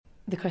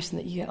the question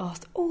that you get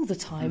asked all the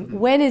time. Mm-hmm.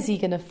 When is he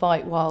going to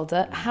fight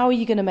Wilder? How are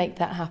you going to make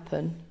that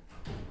happen?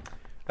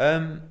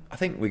 I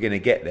think we're going to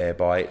get there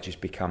by it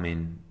just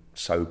becoming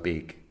so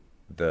big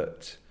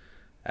that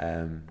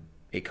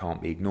it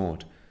can't be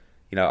ignored.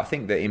 You know, I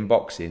think that in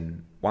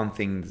boxing, one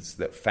thing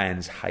that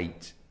fans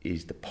hate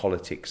is the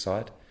politics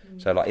side.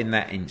 Mm. So, like in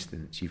that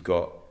instance, you've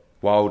got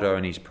Wilder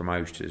and his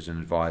promoters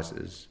and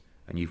advisors,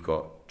 and you've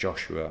got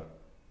Joshua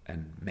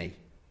and me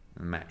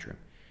and Matchroom.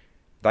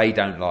 They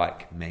don't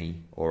like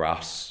me or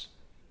us,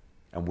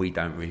 and we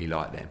don't really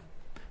like them.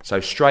 So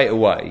straight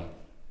away,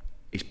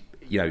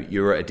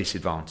 you're at a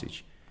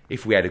disadvantage.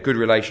 If we had a good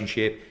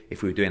relationship,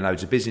 if we were doing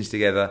loads of business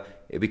together,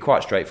 it'd be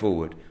quite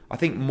straightforward. I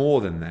think more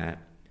than that,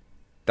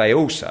 they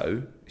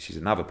also, this is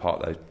another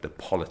part of the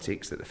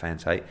politics that the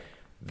fans hate,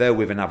 they're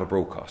with another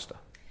broadcaster,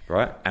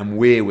 right? And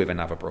we're with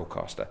another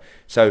broadcaster.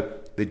 So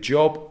the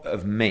job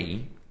of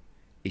me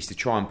is to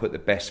try and put the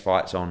best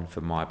fights on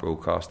for my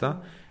broadcaster,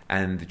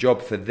 and the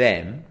job for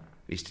them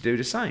is to do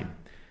the same.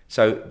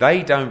 So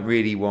they don't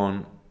really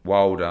want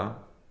Wilder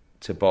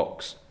to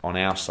box on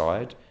our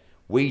side.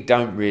 We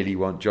don't really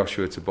want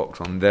Joshua to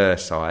box on their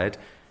side.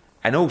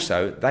 And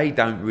also, they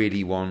don't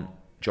really want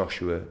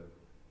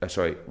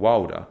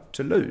Wilder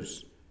to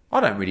lose. I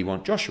don't really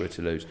want Joshua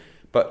to lose.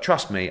 But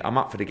trust me, I'm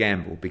up for the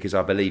gamble because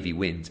I believe he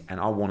wins and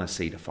I want to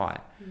see the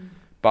fight. Mm.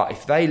 But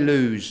if they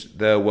lose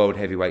the world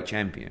heavyweight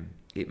champion,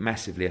 it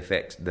massively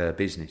affects their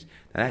business.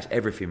 And that's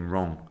everything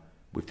wrong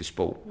with the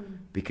sport.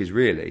 Because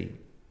really,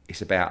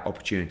 it's about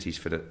opportunities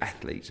for the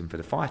athletes and for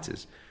the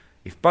fighters.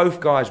 If both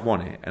guys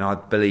want it, and I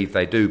believe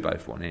they do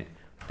both want it,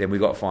 then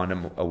we've got to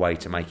find a way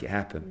to make it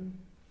happen.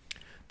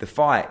 The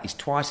fight is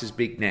twice as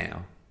big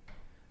now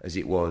as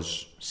it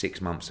was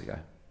 6 months ago.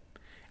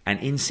 And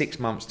in 6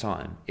 months'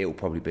 time, it will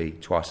probably be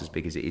twice as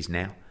big as it is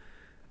now.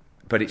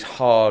 But it's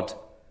hard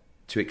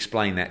to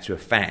explain that to a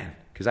fan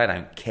because they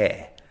don't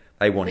care.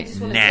 They want it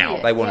now.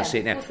 They want to see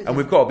it now. And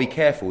we've got to be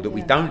careful that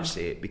we don't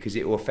see it because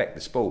it will affect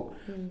the sport.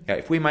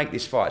 If we make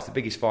this fight, it's the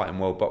biggest fight in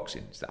world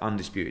boxing. It's the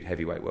undisputed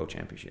heavyweight world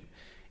championship.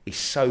 It's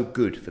so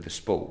good for the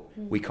sport.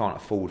 We can't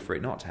afford for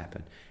it not to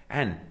happen.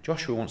 And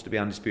Joshua wants to be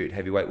undisputed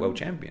heavyweight world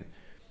champion.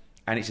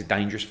 And it's a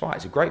dangerous fight.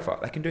 It's a great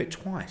fight. They can do it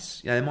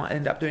twice. They might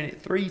end up doing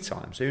it 3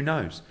 times. Who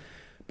knows?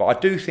 But I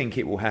do think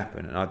it will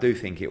happen. And I do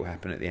think it will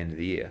happen at the end of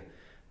the year.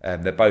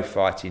 They're both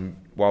fighting.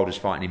 Wilder's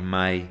fighting in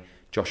May.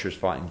 Joshua's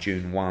fighting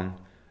June 1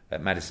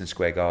 at Madison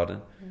Square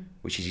Garden,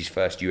 which is his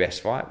first US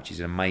fight, which is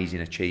an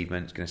amazing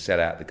achievement. It's going to sell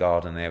out the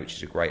Garden there, which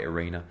is a great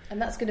arena. And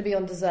that's going to be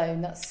on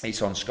DAZN.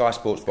 It's on Sky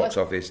Sports Box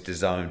Office,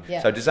 DAZN.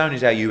 Yeah. So DAZN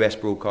is our US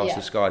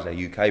broadcaster, Sky's our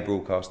UK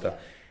broadcaster. Yeah.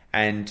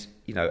 And,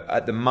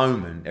 at the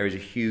moment, there is a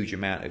huge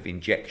amount of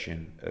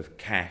injection of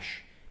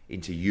cash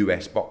into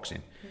US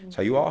boxing.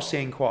 So you are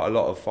seeing quite a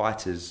lot of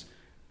fighters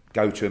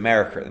go to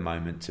America at the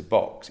moment to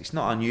box. It's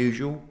not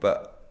unusual,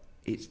 but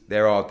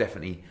there are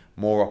definitely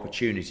more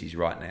opportunities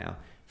right now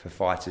for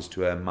fighters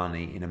to earn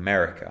money in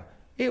America.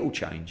 It will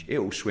change. It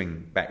will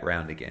swing back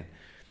round again.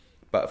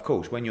 But of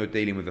course, when you're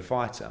dealing with a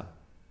fighter,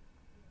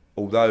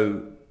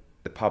 although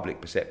the public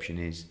perception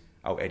is,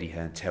 Eddie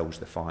Hearn tells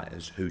the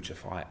fighters who to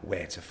fight,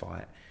 where to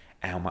fight,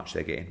 how much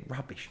they're getting,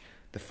 rubbish.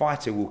 The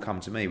fighter will come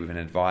to me with an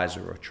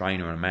advisor or a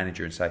trainer or a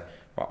manager and say,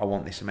 right, I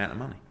want this amount of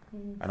money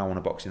and I want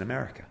to box in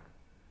America.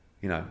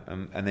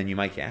 And then you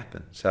make it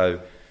happen.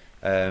 So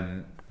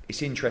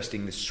it's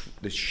interesting,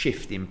 the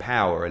shift in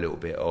power a little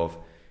bit of,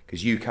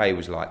 because UK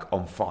was like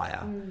on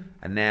fire,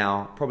 and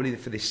now probably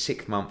for this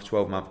 6-month,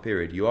 12-month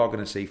period, you are going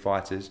to see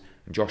fighters,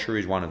 and Joshua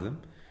is one of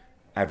them,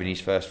 having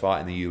his first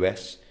fight in the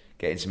US,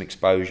 getting some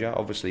exposure,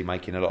 obviously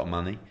making a lot of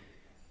money,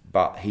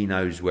 but he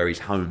knows where his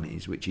home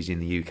is, which is in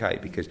the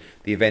UK, because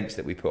the events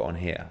that we put on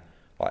here,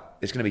 like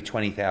there's going to be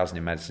 20,000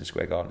 in Madison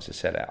Square Garden to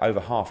sell out. Over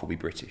half will be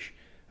British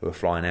who are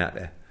flying out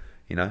there.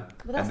 Well,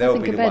 that's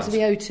nothing compared to the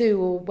O2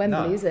 or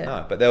Wembley, is it?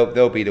 No, but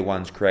they'll be the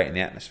ones creating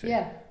the atmosphere.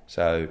 Yeah.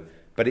 So,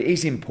 but it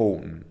is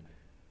important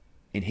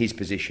in his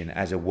position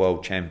as a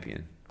world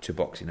champion to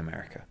box in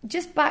America.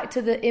 Just back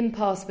to the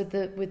impasse with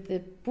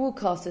the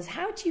broadcasters,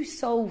 how do you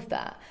solve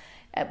that?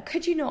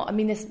 Could you not? I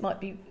mean, this might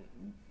be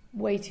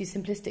way too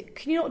simplistic.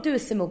 Can you not do a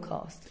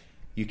simulcast?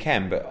 You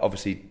can, but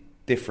obviously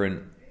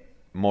different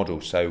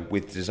models. So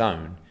with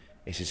DAZN,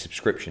 it's a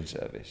subscription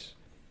service,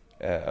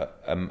 a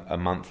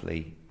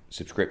monthly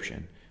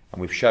subscription,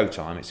 and with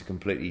Showtime it's a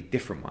completely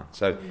different one.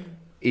 So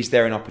is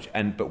there an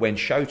opportunity? But when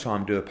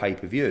Showtime do a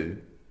pay-per-view,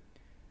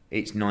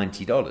 it's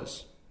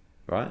 $90,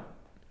 right?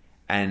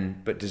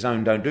 But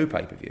DAZN don't do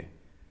pay-per-view.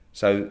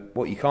 So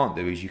what you can't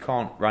do is you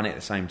can't run it at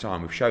the same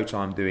time with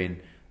Showtime doing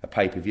a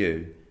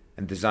pay-per-view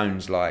and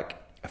DAZN's like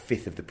a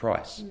fifth of the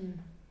price.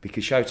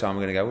 Because Showtime are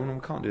going to go, well, we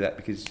can't do that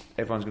because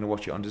everyone's going to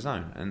watch it on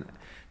DAZN. And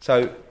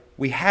so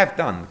we have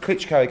done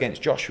Klitschko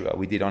against Joshua,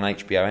 we did on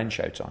HBO and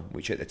Showtime,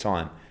 which at the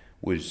time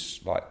was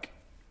like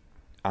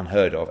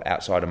unheard of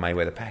outside of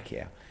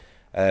Mayweather-Pacquiao.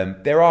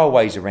 There are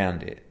ways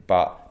around it,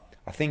 but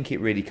I think it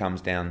really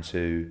comes down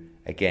to,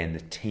 again,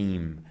 the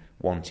team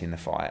wanting the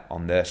fight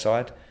on their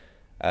side.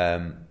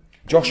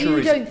 Joshua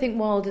you don't think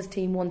Wilder's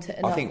team want it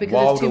enough I think because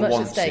Wilder there's too much at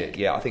wants stake? it.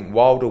 Yeah, I think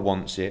Wilder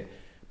wants it,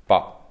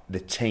 but the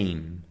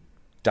team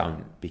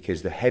don't,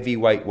 because the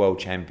heavyweight world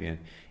champion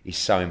is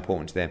so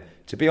important to them.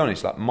 To be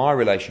honest, like my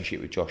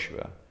relationship with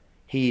Joshua,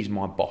 he is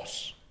my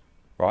boss,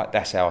 right?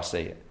 That's how I see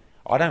it.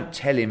 I don't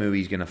tell him who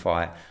he's going to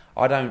fight.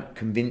 I don't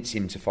convince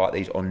him to fight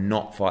these or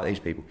not fight these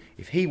people.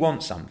 If he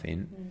wants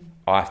something,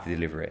 I have to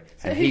deliver it.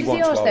 So and who he does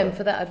wants he ask Wilder. them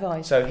for that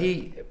advice? So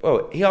he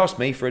asked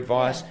me for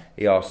advice. Yeah.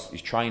 He asked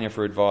his trainer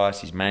for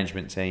advice, his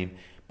management team.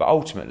 But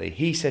ultimately,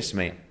 he says to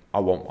me, I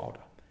want Wilder.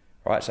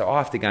 Right? So I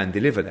have to go and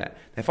deliver that.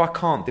 If I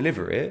can't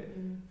deliver it,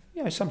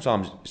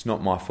 sometimes it's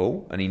not my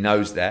fault, and he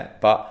knows that,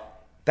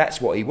 but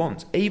that's what he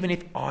wants. Even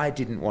if I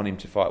didn't want him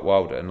to fight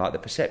Wilder, and like the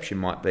perception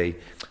might be,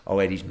 oh,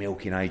 Eddie's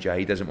milking AJ,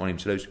 he doesn't want him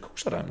to lose. Of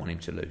course I don't want him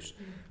to lose.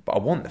 But I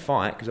want the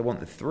fight because I want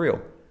the thrill.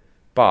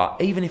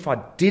 But even if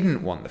I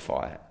didn't want the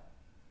fight,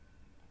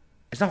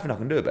 there's nothing I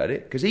can do about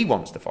it because he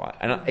wants the fight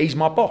and he's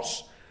my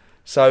boss.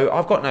 So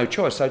I've got no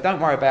choice. So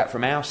don't worry about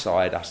from our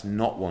side us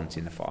not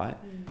wanting the fight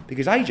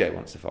because AJ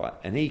wants the fight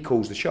and he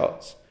calls the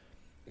shots.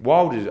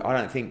 Wilder, I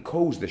don't think,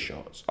 calls the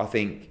shots. I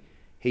think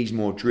he's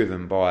more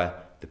driven by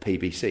the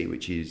PBC,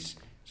 which is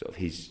sort of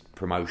his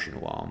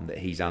promotional arm that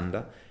he's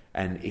under.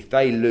 And if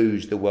they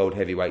lose the world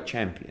heavyweight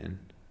champion,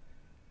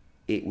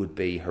 it would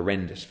be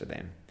horrendous for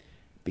them.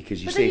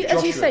 Because as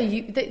you say,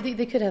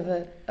 they could have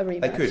a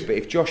rematch. They could, but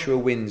if Joshua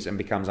wins and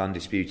becomes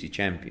undisputed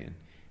champion,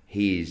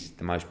 he is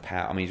the most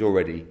powerful. I mean, he's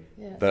already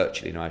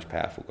virtually the most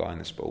powerful guy in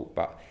the sport,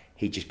 but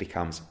he just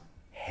becomes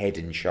head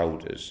and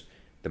shoulders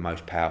the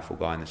most powerful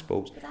guy in the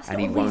sport. But that's and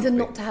not a reason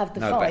not to have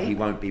the fight. No, but he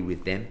won't be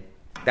with them.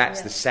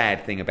 That's the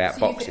sad thing about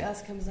boxing. You think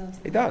that comes down to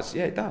it does,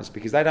 yeah, it does,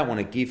 because they don't want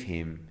to give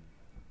him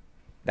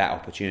that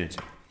opportunity.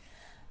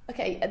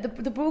 Okay,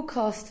 the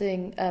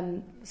broadcasting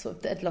sort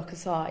of deadlock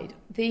aside,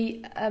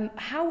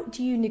 how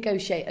do you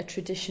negotiate a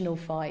traditional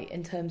fight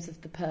in terms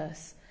of the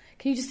purse?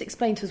 Can you just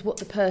explain to us what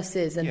the purse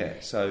is? Yeah,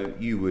 so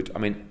you would, I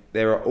mean,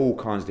 there are all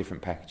kinds of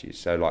different packages.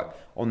 So like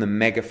on the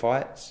mega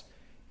fights,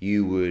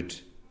 you would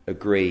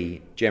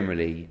agree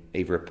generally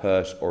either a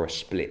purse or a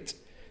split.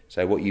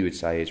 So what you would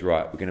say is,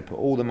 right, we're going to put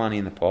all the money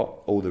in the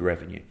pot, all the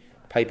revenue,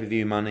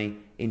 pay-per-view money,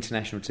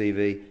 international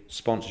TV,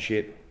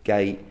 sponsorship,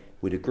 gate,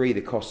 we'd agree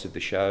the costs of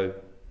the show.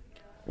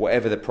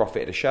 Whatever the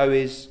profit of the show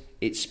is,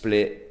 it's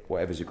split,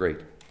 whatever's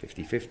agreed.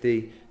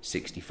 50-50,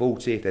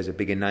 60-40, if there's a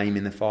bigger name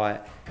in the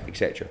fight,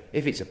 etc.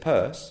 If it's a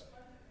purse,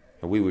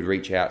 we would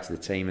reach out to the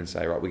team and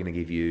say, right, we're going to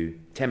give you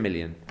 $10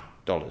 million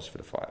for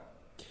the fight.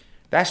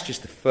 That's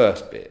just the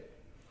first bit.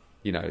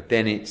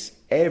 Then it's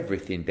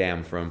everything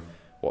down from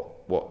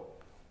what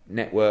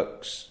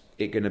networks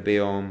it going to be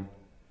on,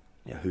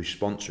 who's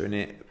sponsoring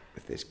it,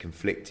 if there's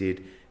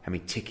conflicted, how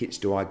many tickets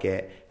do I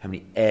get, how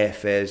many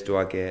airfares do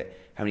I get,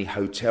 how many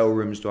hotel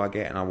rooms do I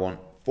get, and I want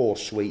 4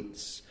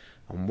 suites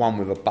and one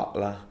with a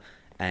butler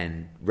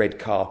and red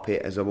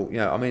carpet as I walk.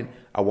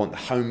 I want the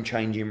home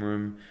changing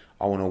room.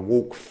 I want to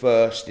walk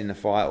first in the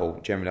fight, or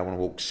generally I want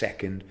to walk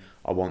second.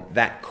 I want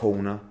that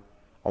corner.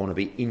 I want to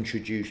be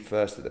introduced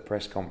first at the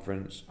press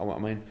conference.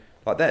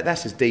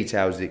 That's as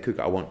detailed as it could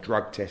go. I want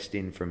drug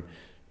testing from,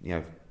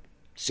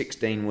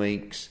 16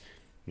 weeks.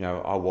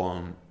 I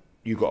want,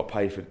 you got to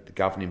pay for the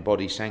governing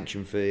body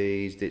sanction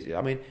fees.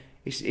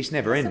 It's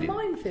never ending. It's a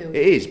minefield.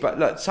 It is, but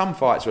look, some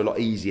fights are a lot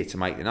easier to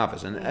make than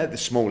others, and at the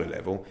smaller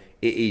level,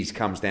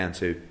 comes down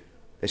to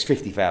there's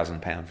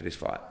 £50,000 for this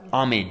fight.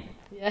 I'm in,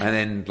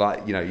 and then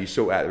you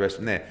sort out the rest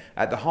from there.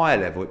 At the higher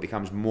level, it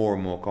becomes more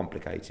and more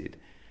complicated,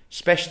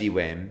 especially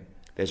when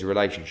there's a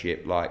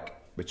relationship like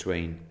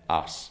between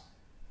us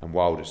and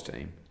Wilder's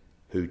team,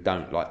 who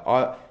don't like.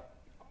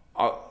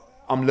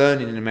 I'm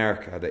learning in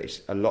America that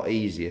it's a lot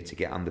easier to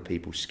get under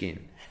people's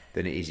skin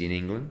than it is in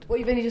England. Well,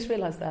 you've only just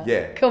realised that.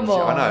 Yeah. Come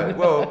on. I know.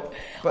 Well,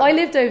 I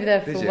lived over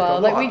there for a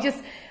while.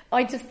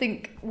 I just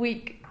think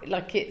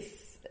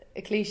it's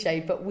a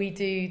cliche, but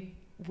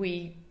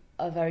we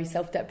are very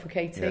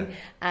self-deprecating,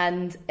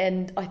 and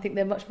I think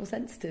they're much more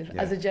sensitive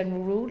as a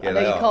general rule. Yeah, I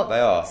know they you can't they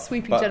are.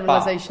 sweeping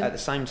generalisation. But at the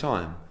same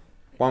time,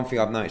 one thing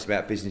I've noticed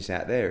about business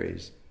out there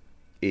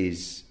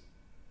is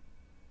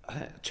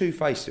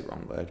two-faced is the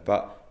wrong word,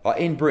 but like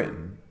in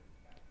Britain,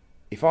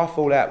 if I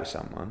fall out with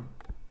someone,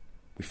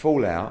 we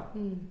fall out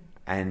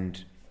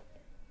and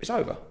it's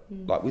over.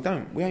 Like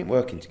we ain't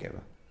working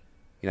together.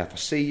 If I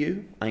see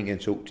you, I ain't going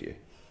to talk to you,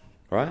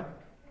 right?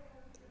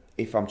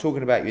 If I'm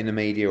talking about you in the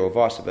media or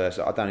vice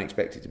versa, I don't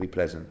expect it to be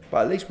pleasant.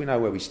 But at least we know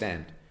where we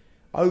stand.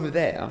 Over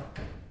there,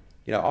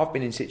 I've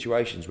been in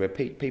situations where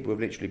people have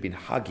literally been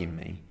hugging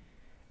me,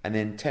 and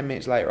then 10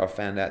 minutes later I've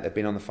found out they've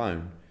been on the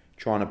phone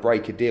trying to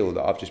break a deal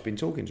that I've just been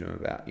talking to them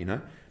about,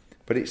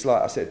 But it's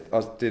like I said, I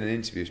was doing an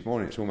interview this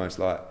morning, it's almost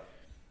like,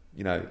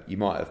 you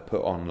might have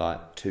put on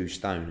like 2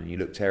 stone and you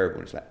look terrible.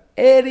 And it's like,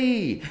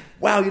 Eddie,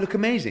 wow, you look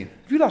amazing.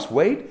 Have you lost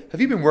weight? Have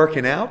you been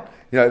working out?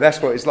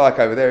 That's what it's like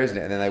over there, isn't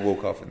it? And then they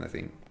walk off and they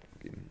think,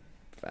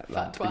 fat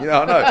lump. I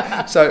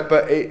know. So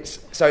it's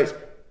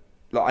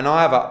like, and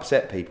I have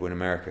upset people in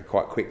America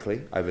quite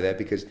quickly over there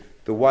because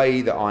the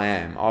way that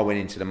I went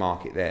into the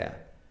market there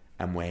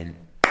and went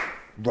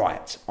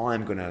right,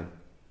 I'm going to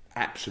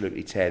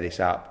absolutely tear this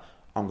up.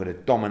 I'm going to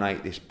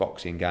dominate this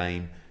boxing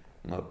game.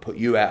 I'm going to put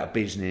you out of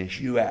business,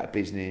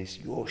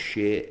 you're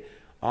shit.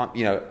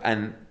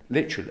 And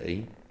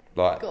literally,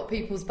 like... Got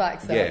people's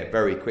backs up. Yeah,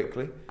 very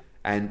quickly.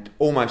 And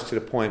almost to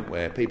the point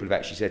where people have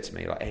actually said to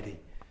me, like, Eddie,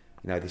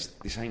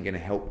 this ain't going to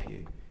help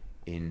you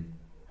in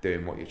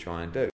doing what you're trying to do.